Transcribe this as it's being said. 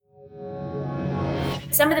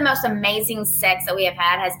Some of the most amazing sex that we have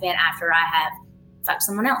had has been after I have fucked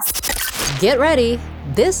someone else. Get ready.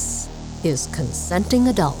 This is Consenting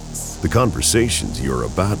Adults. The conversations you're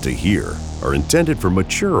about to hear are intended for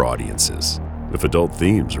mature audiences. If adult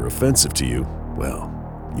themes are offensive to you, well,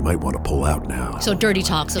 you might want to pull out now. So dirty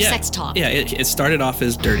talk, sex talk. Yeah, it started off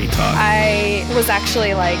as dirty talk. I was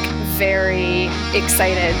actually very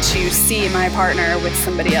excited to see my partner with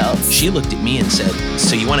somebody else. She looked at me and said,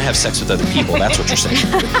 so you want to have sex with other people? That's what you're saying.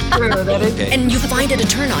 Okay. And you find it a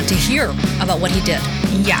turn on to hear about what he did.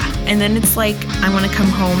 Yeah. And then it's like, I want to come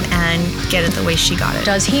home and get it the way she got it.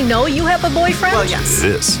 Does he know you have a boyfriend? Well, yes.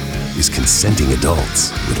 This is Consenting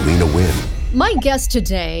Adults with Lena Wynn. My guest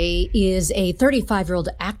today is a 35-year-old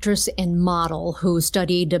actress and model who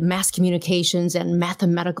studied mass communications and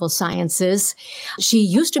mathematical sciences. She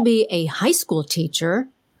used to be a high school teacher,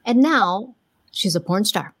 and now she's a porn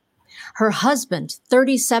star. Her husband,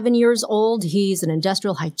 37 years old, he's an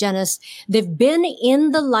industrial hygienist. They've been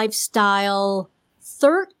in the lifestyle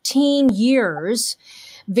 13 years.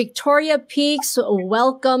 Victoria Peaks,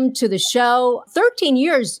 welcome to the show. 13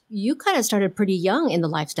 years, you kind of started pretty young in the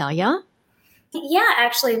lifestyle, yeah? Yeah,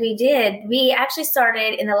 actually, we did. We actually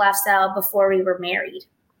started in the lifestyle before we were married.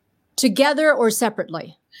 Together or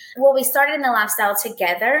separately? Well, we started in the lifestyle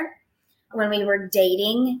together when we were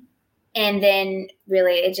dating, and then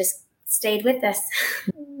really it just stayed with us.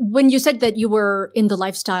 When you said that you were in the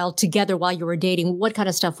lifestyle together while you were dating, what kind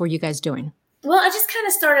of stuff were you guys doing? Well, I just kind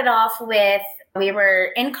of started off with, we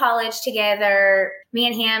were in college together, me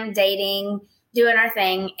and him dating, doing our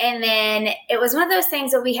thing. And then it was one of those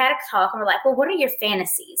things that we had a talk and we're like, well, what are your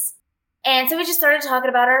fantasies? And so we just started talking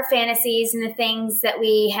about our fantasies and the things that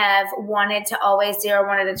we have wanted to always do or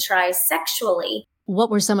wanted to try sexually. What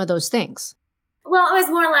were some of those things? Well, it was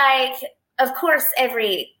more like, of course,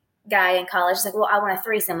 every guy in college is like, well, I want a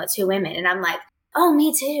threesome with two women. And I'm like, oh,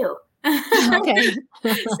 me too. Okay.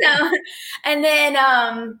 And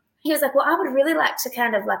then he was like, well, I would really like to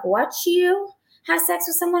kind of watch you have sex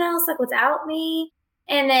with someone else, without me.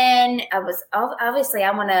 And then I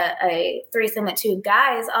want a threesome with two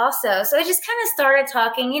guys also. So I just kind of started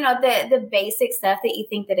talking, the basic stuff that you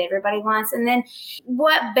think that everybody wants. And then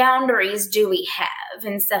what boundaries do we have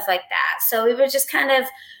and stuff like that. So we were just kind of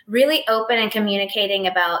really open and communicating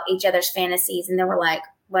about each other's fantasies. And then we're like,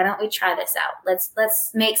 why don't we try this out? Let's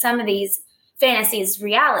make some of these fantasies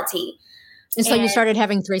reality. And so you started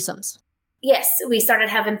having threesomes. Yes, we started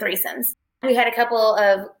having threesomes. We had a couple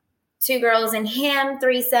of two girls and him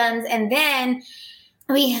threesomes. And then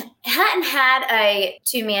we hadn't had a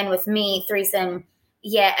two man with me threesome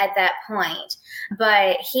yet at that point.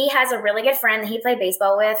 But he has a really good friend that he played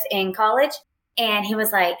baseball with in college. And he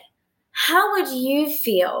was like, how would you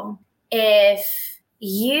feel if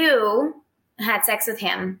you had sex with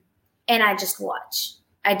him and I just watch?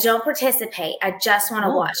 I don't participate. I just want to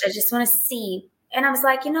watch. I just want to see. And I was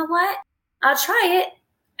like, you know what? I'll try it.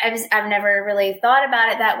 I've never really thought about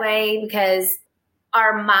it that way because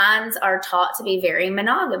our minds are taught to be very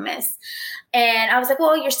monogamous. And I was like,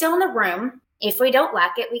 well, you're still in the room. If we don't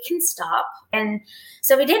like it, we can stop. And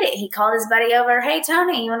so we did it. He called his buddy over. Hey,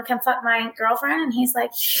 Tony, you want to come fuck my girlfriend? And he's like,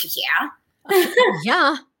 yeah.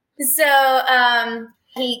 Yeah. So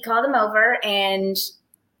he called him over and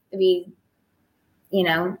we,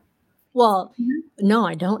 Well, no,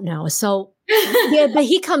 I don't know. So yeah, but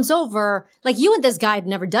he comes over, you and this guy had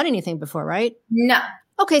never done anything before, right? No.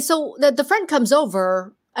 Okay, so the friend comes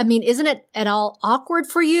over. I mean, isn't it at all awkward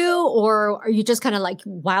for you? Or are you just kind of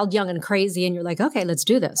wild, young, and crazy and you're like, okay, let's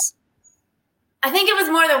do this? I think it was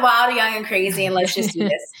more the wild, young, and crazy and let's just do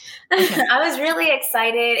this. Okay. I was really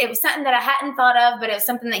excited. It was something that I hadn't thought of, but it was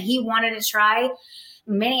something that he wanted to try.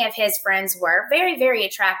 Many of his friends were very, very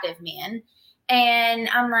attractive men. And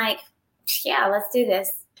I'm like, yeah, let's do this.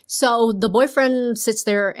 So the boyfriend sits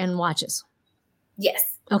there and watches? Yes.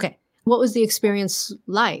 Okay. What was the experience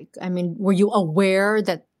like? I mean, were you aware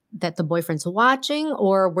that the boyfriend's watching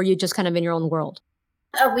or were you just kind of in your own world?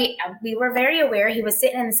 We were very aware. He was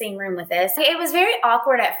sitting in the same room with us. It was very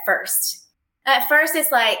awkward at first. At first,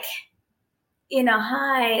 it's like,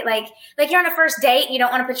 hi, like you're on a first date and you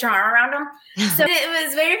don't want to put your arm around him. So it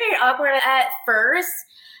was very, very awkward at first.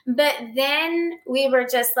 But then we were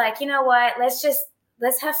just like, you know what,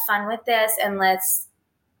 let's have fun with this and let's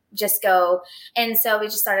just go. And so we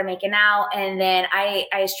just started making out. And then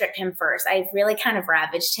I stripped him first. I really kind of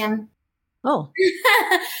ravaged him. Oh.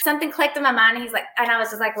 Something clicked in my mind. And I was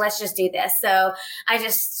just like, let's just do this. So I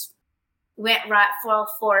just went right full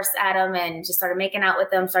force at him and just started making out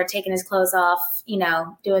with him, started taking his clothes off,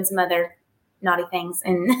 doing some other naughty things.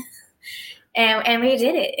 And we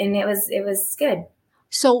did it. And it was good.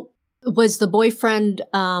 So Was the boyfriend,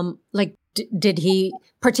 did he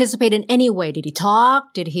participate in any way? Did he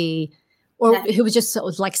talk? Or Nothing. he was just it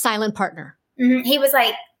was like silent partner? Mhm. He was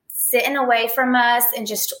like sitting away from us and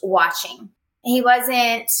just watching. He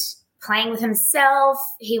wasn't playing with himself.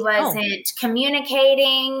 He wasn't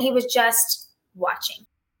communicating. He was just watching.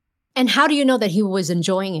 And how do you know that he was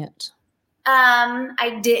enjoying it?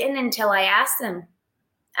 I didn't until I asked him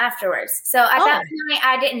afterwards. So at that point,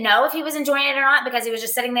 I didn't know if he was enjoying it or not because he was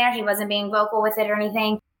just sitting there. He wasn't being vocal with it or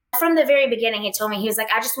anything. From the very beginning, he told me, he was like,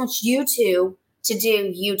 I just want you two to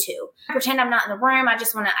do you two. Pretend I'm not in the room. I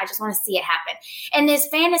just want to see it happen. And his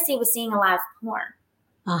fantasy was seeing a live porn.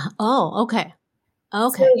 Okay.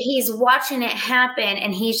 Okay. So he's watching it happen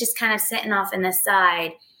and he's just kind of sitting off in the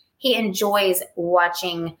side. He enjoys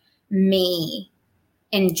watching me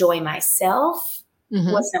enjoy myself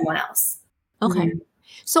with someone else. Okay. Mm-hmm.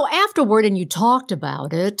 So afterward, and you talked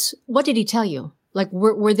about it, what did he tell you? Like,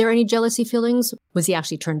 were there any jealousy feelings? Was he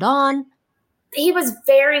actually turned on? He was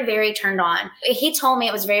very, very turned on. He told me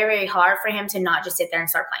it was very, very hard for him to not just sit there and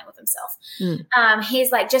start playing with himself.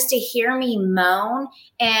 He's like, just to hear me moan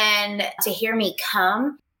and to hear me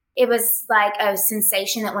come, it was like a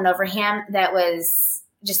sensation that went over him that was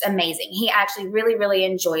just amazing. He actually really, really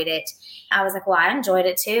enjoyed it. I was like, well, I enjoyed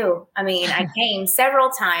it too. I mean, I came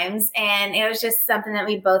several times and it was just something that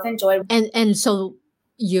we both enjoyed. And so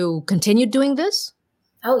you continued doing this?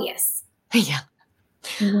 Oh, yes. Yeah.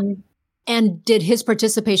 Mm-hmm. And did his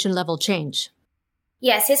participation level change?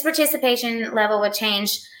 Yes, his participation level would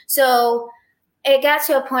change. So it got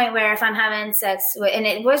to a point where if I'm having sex with, and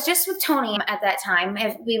it was just with Tony at that time,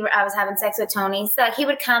 I was having sex with Tony, so he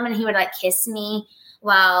would come and he would like kiss me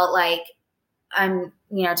while like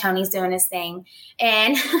Tony's doing his thing.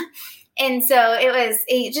 And so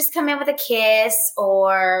he just come in with a kiss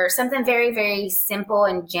or something very, very simple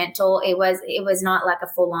and gentle. It was not like a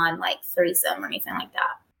full on like threesome or anything like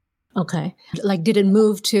that. Okay. Like, did it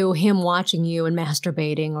move to him watching you and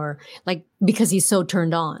masturbating or like because he's so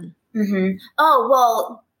turned on? Mm-hmm. Oh,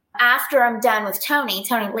 well, after I'm done with Tony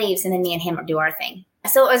leaves and then me and him do our thing.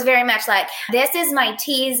 So it was very much like, this is my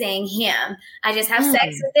teasing him. I just have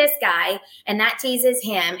sex with this guy and that teases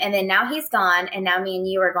him. And then now he's gone. And now me and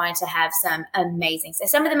you are going to have some amazing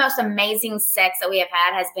sex. Some of the most amazing sex that we have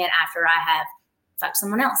had has been after I have fucked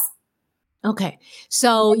someone else. Okay.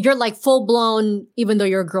 So you're like full blown, even though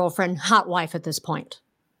you're a girlfriend, hot wife at this point.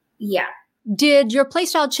 Yeah. Did your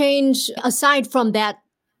playstyle change aside from that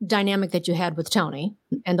dynamic that you had with Tony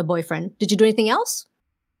and the boyfriend? Did you do anything else?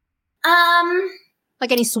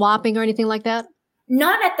 Like any swapping or anything like that?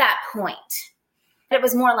 Not at that point. It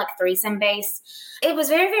was more like threesome based. It was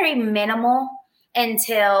very, very minimal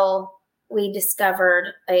until we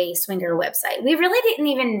discovered a swinger website. We really didn't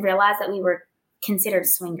even realize that we were considered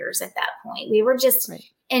swingers at that point. We were just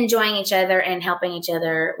enjoying each other and helping each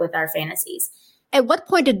other with our fantasies. At what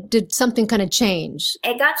point did something kind of change?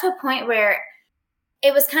 It got to a point where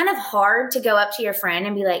it was kind of hard to go up to your friend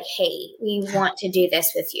and be like, hey, we want to do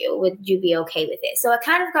this with you. Would you be okay with it? So it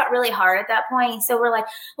kind of got really hard at that point. So we're like,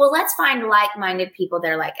 well, let's find like-minded people that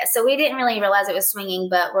are like us. So we didn't really realize it was swinging,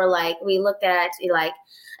 but we looked at like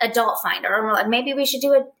Adult Finder and we're like, maybe we should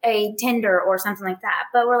do a Tinder or something like that.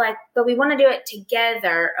 But we're like, but we want to do it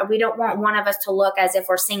together. We don't want one of us to look as if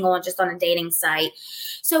we're single and just on a dating site.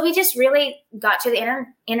 So we just really got to the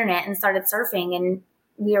internet and started surfing and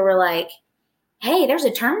we were like, hey, there's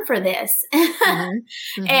a term for this.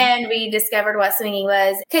 And we discovered what swinging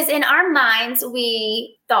was. Because in our minds,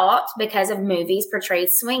 we thought, because of movies,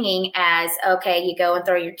 portrayed swinging as, okay, you go and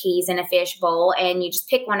throw your keys in a fish bowl and you just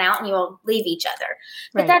pick one out and you will leave each other.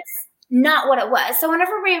 But that's not what it was. So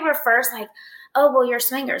whenever we were first like, oh, well, you're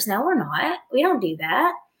swingers. No, we're not. We don't do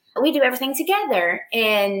that. We do everything together.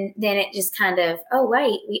 And then it just kind of, oh,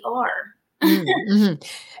 wait, we are.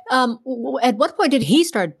 At what point did he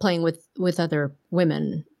start playing with other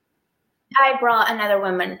women? I brought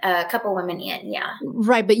a couple women in, yeah.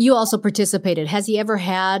 Right, but you also participated. Has he ever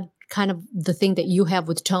had kind of the thing that you have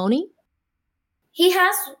with Tony? He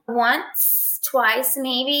has once, twice,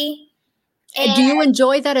 maybe. And do you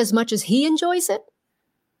enjoy that as much as he enjoys it?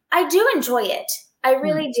 I do enjoy it. I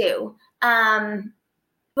really do.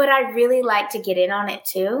 But I really like to get in on it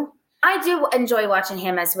too. I do enjoy watching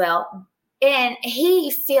him as well. And he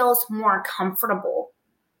feels more comfortable.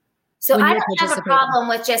 So I don't have a problem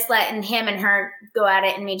with just letting him and her go at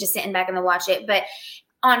it and me just sitting back and watch it. But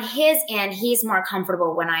on his end, he's more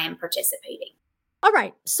comfortable when I am participating. All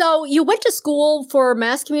right. So you went to school for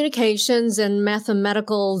mass communications and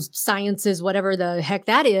mathematical sciences, whatever the heck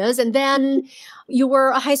that is. And then you were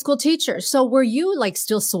a high school teacher. So were you like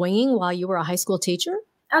still swinging while you were a high school teacher?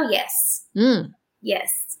 Oh, yes.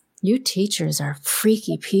 Yes. You teachers are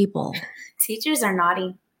freaky people. Teachers are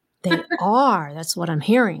naughty. They are. That's what I'm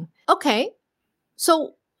hearing. Okay.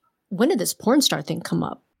 So when did this porn star thing come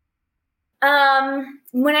up?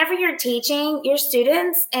 Whenever you're teaching your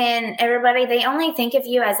students and everybody, they only think of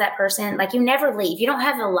you as that person. Like, you never leave. You don't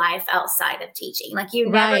have a life outside of teaching. Like, you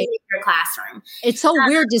never leave your classroom. It's so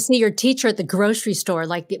weird to see your teacher at the grocery store.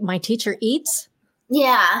 Like, my teacher eats.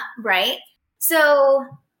 Yeah, right. So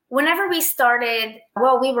whenever we started,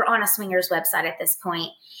 well, we were on a swingers website at this point,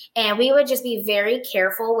 and we would just be very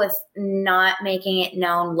careful with not making it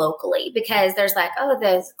known locally because there's like, oh,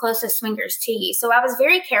 the closest swingers to you. So I was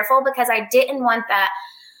very careful because I didn't want that,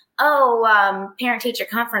 parent-teacher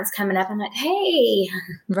conference coming up. I'm like, hey.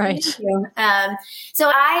 Right.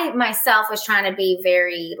 So I myself was trying to be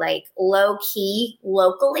very like low-key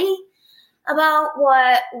locally about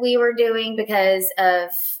what we were doing because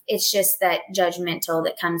of it's just that judgmental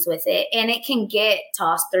that comes with it. And it can get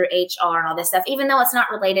tossed through HR and all this stuff, even though it's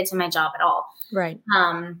not related to my job at all. Right.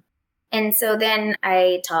 And so then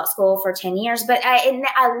I taught school for 10 years, but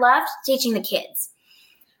I loved teaching the kids.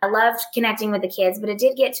 I loved connecting with the kids, but it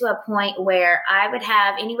did get to a point where I would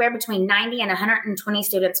have anywhere between 90 and 120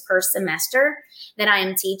 students per semester that I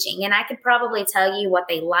am teaching. And I could probably tell you what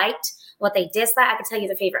they liked, what they disliked. I could tell you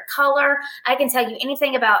their favorite color. I can tell you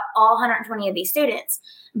anything about all 120 of these students.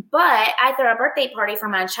 But I throw a birthday party for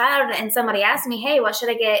my child and somebody asks me, hey, what should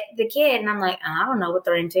I get the kid? And I'm like, I don't know what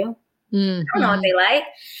they're into. I don't know what they like.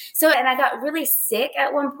 So, and I got really sick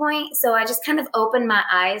at one point. So I just kind of opened my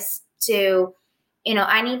eyes to,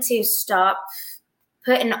 I need to stop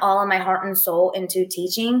putting all of my heart and soul into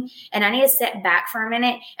teaching, and I need to step back for a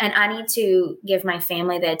minute, and I need to give my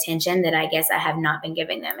family the attention that I guess I have not been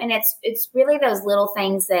giving them. And it's really those little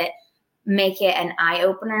things that make it an eye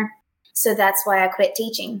opener. So that's why I quit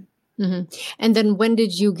teaching. Mm-hmm. And then when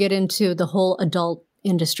did you get into the whole adult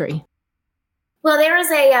industry? Well, there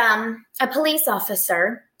was a police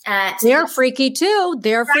officer at... They're freaky too.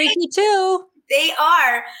 They're freaky too. They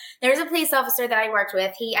are. There's a police officer that I worked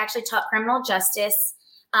with. He actually taught criminal justice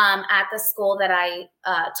at the school that I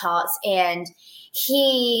taught. And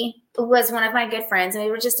he was one of my good friends. And we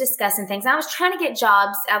were just discussing things. And I was trying to get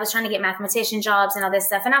jobs. I was trying to get mathematician jobs and all this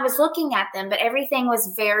stuff. And I was looking at them, but everything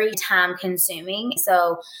was very time consuming.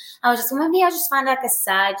 So I was just, well, maybe I'll just find like a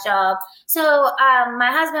side job. So my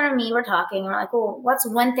husband and me were talking. We're like, well, what's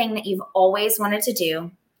one thing that you've always wanted to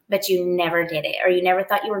do, but you never did it, or you never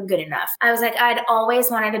thought you were good enough? I was like, I'd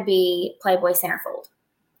always wanted to be Playboy Centerfold.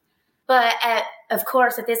 But of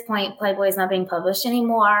course, at this point, Playboy is not being published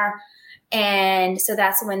anymore. And so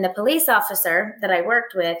that's when the police officer that I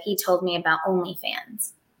worked with, he told me about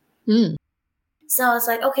OnlyFans. So I was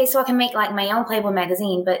like, okay, so I can make like my own Playboy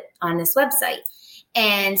magazine, but on this website.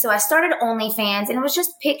 And so I started OnlyFans, and it was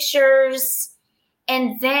just pictures.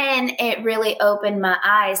 And then it really opened my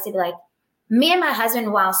eyes to be like, me and my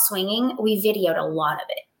husband, while swinging, we videoed a lot of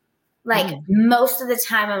it. Like most of the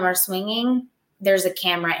time when we're swinging, there's a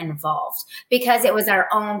camera involved because it was our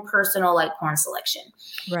own personal like porn selection.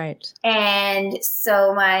 Right. And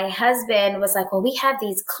so my husband was like, well, we have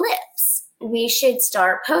these clips. We should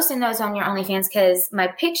start posting those on your OnlyFans, because my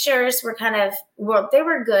pictures were they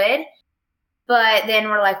were good. But then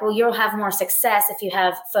we're like, well, you'll have more success if you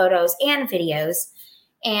have photos and videos.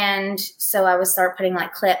 And so I would start putting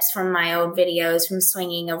like clips from my old videos from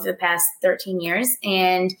swinging over the past 13 years.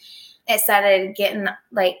 And it started getting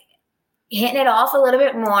like hitting it off a little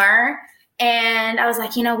bit more. And I was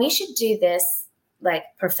like, we should do this like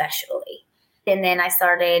professionally. And then I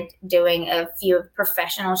started doing a few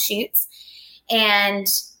professional shoots. And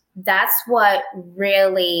that's what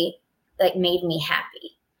really like made me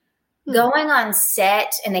happy. Going on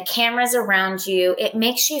set and the cameras around you, it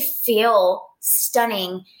makes you feel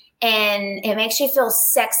stunning, and it makes you feel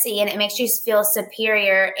sexy, and it makes you feel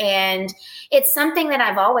superior. And it's something that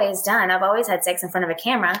I've always done. I've always had sex in front of a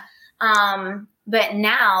camera. But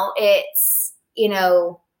now it's,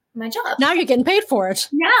 my job. Now you're getting paid for it.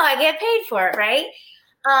 Now I get paid for it. Right.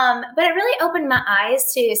 But it really opened my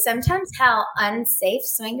eyes to sometimes how unsafe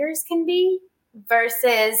swingers can be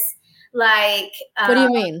versus like, what do you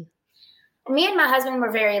mean? Me and my husband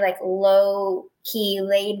were very like low key,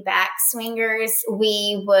 laid back swingers.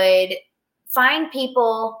 We would find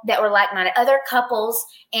people that were like-minded, other couples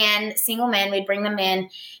and single men. We'd bring them in,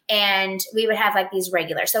 and we would have like these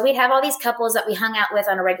regulars. So we'd have all these couples that we hung out with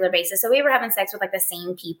on a regular basis. So we were having sex with like the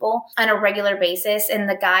same people on a regular basis, and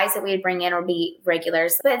the guys that we'd bring in would be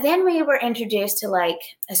regulars. But then we were introduced to like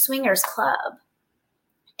a swingers club.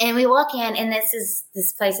 And we walk in, and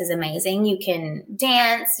this place is amazing. You can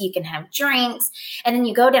dance, you can have drinks, and then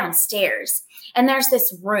you go downstairs, and there's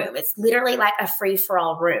this room. It's literally like a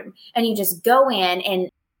free-for-all room. And you just go in, and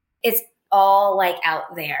it's all like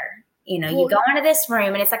out there. You know, you go into this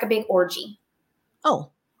room, and it's like a big orgy. Oh.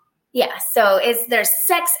 Yeah. So there's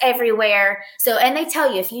sex everywhere. So, and they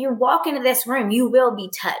tell you, if you walk into this room, you will be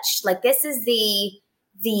touched. Like, this is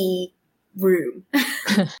the room.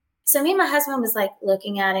 So me and my husband was like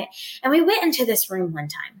looking at it, and we went into this room one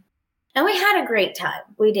time, and we had a great time.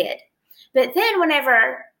 We did. But then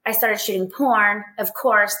whenever I started shooting porn, of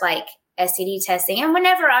course, like STD testing, and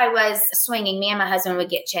whenever I was swinging, me and my husband would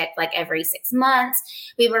get checked like every 6 months.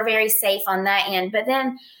 We were very safe on that end. But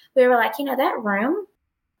then we were like, that room,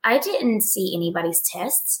 I didn't see anybody's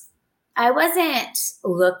tests. I wasn't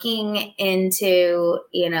looking into,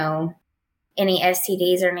 any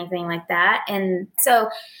STDs or anything like that. And so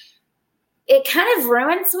it kind of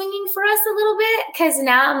ruined swinging for us a little bit, because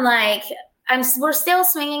now I'm like, we're still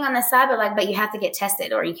swinging on the side, but you have to get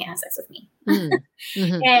tested or you can't have sex with me.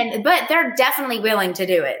 Mm-hmm. But they're definitely willing to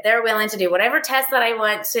do it. They're willing to do whatever test that I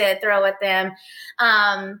want to throw at them.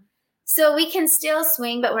 So we can still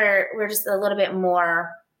swing, but we're just a little bit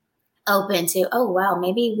more open to, oh, wow,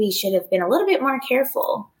 maybe we should have been a little bit more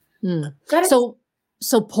careful. Mm.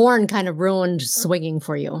 So porn kind of ruined swinging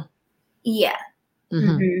for you. Yeah. Mm-hmm.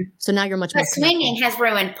 Mm-hmm. So now you're much more swinging has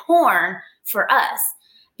ruined porn for us,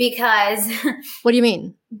 because what do you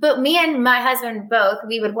mean? But me and my husband both,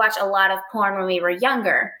 we would watch a lot of porn when we were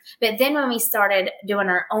younger. But then when we started doing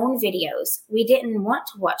our own videos, we didn't want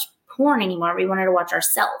to watch porn anymore. We wanted to watch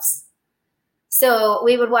ourselves. So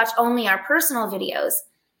we would watch only our personal videos.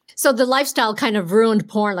 So the lifestyle kind of ruined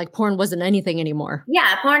porn, like porn wasn't anything anymore.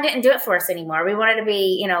 Yeah, porn didn't do it for us anymore. We wanted to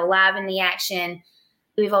be, live in the action.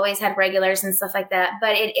 We've always had regulars and stuff like that.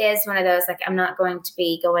 But it is one of those, like, I'm not going to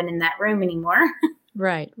be going in that room anymore.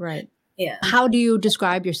 Right. Yeah. How do you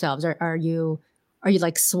describe yourselves? Are you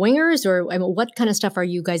like swingers, or what kind of stuff are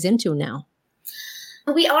you guys into now?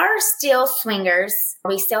 We are still swingers.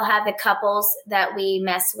 We still have the couples that we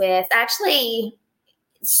mess with. Actually,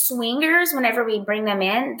 swingers, whenever we bring them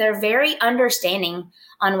in, they're very understanding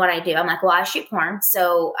on what I do. I'm like, well, I shoot porn.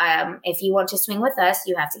 So if you want to swing with us,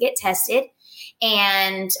 you have to get tested.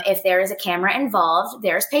 And if there is a camera involved,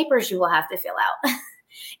 there's papers you will have to fill out.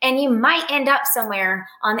 And you might end up somewhere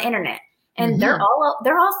on the internet. And they're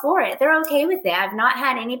all for it. They're okay with it. I've not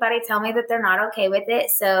had anybody tell me that they're not okay with it.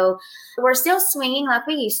 So we're still swinging like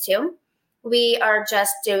we used to. We are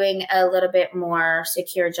just doing a little bit more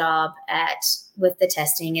secure job with the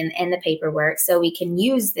testing and the paperwork, so we can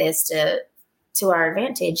use this to our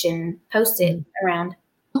advantage and post it around.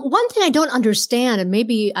 One thing I don't understand, and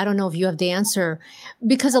maybe I don't know if you have the answer,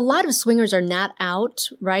 because a lot of swingers are not out,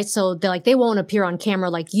 right? So they won't appear on camera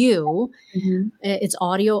like you. Mm-hmm. It's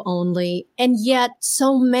audio only. And yet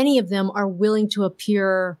so many of them are willing to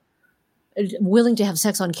have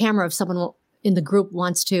sex on camera if someone in the group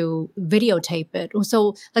wants to videotape it.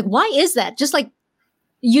 So why is that? Just like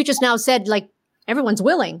you just now said, everyone's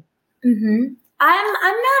willing. Mm-hmm. I'm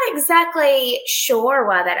not exactly sure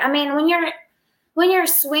why that. I mean, when you're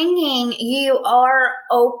swinging, you are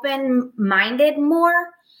open-minded more.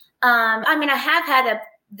 I have had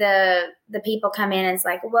the people come in and it's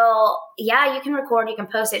like, well, yeah, you can record, you can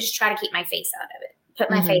post it, just try to keep my face out of it. Put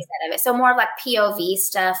my face out of it. So more of like POV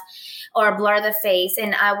stuff or blur the face.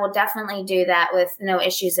 And I will definitely do that with no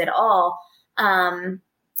issues at all.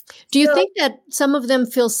 Do you think that some of them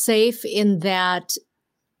feel safe in that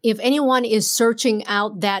if anyone is searching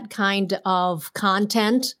out that kind of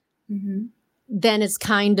content, then it's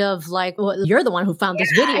kind of like, well, you're the one who found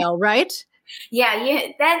this video, right? Yeah,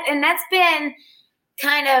 that's been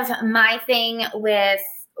kind of my thing with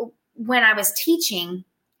when I was teaching.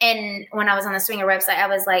 And when I was on the swinger website, I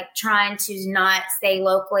was like trying to not stay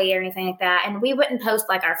locally or anything like that. And we wouldn't post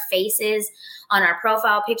like our faces on our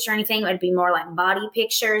profile picture or anything. It would be more like body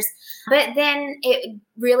pictures. But then it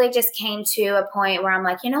really just came to a point where I'm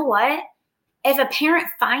like, you know what? If a parent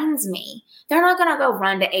finds me, they're not going to go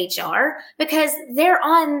run to HR because they're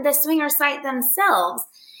on the swinger site themselves.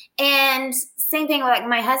 And same thing, like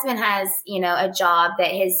my husband has, a job that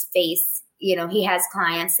his face, he has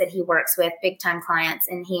clients that he works with, big time clients.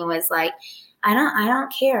 And he was like, I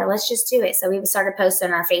don't care. Let's just do it. So we started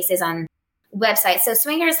posting our faces on websites. So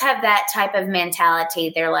swingers have that type of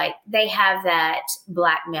mentality. They're like, they have that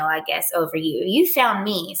blackmail, I guess, over you. You found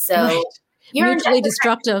me. So right. You're mutually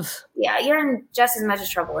destructive. You're in just as much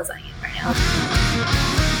trouble as I am right now.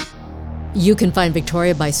 You can find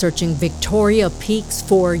Victoria by searching Victoria Peaks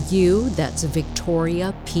for You. That's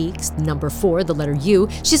Victoria Peaks, number 4, the letter U.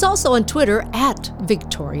 She's also on Twitter at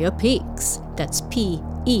Victoria Peaks. That's Peaks.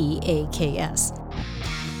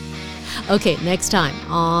 Okay, next time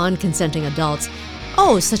on Consenting Adults.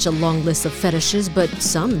 Oh, such a long list of fetishes, but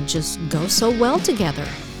some just go so well together.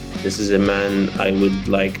 This is a man I would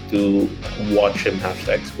like to watch him have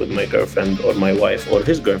sex with my girlfriend or my wife or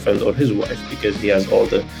his girlfriend or his wife, because he has all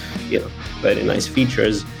the, very nice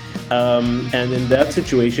features. And in that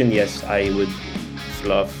situation, yes, I would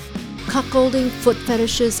fluff. Cuckolding, foot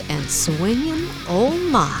fetishes, and swinging, oh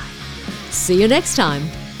my. See you next time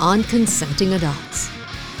on Consenting Adults.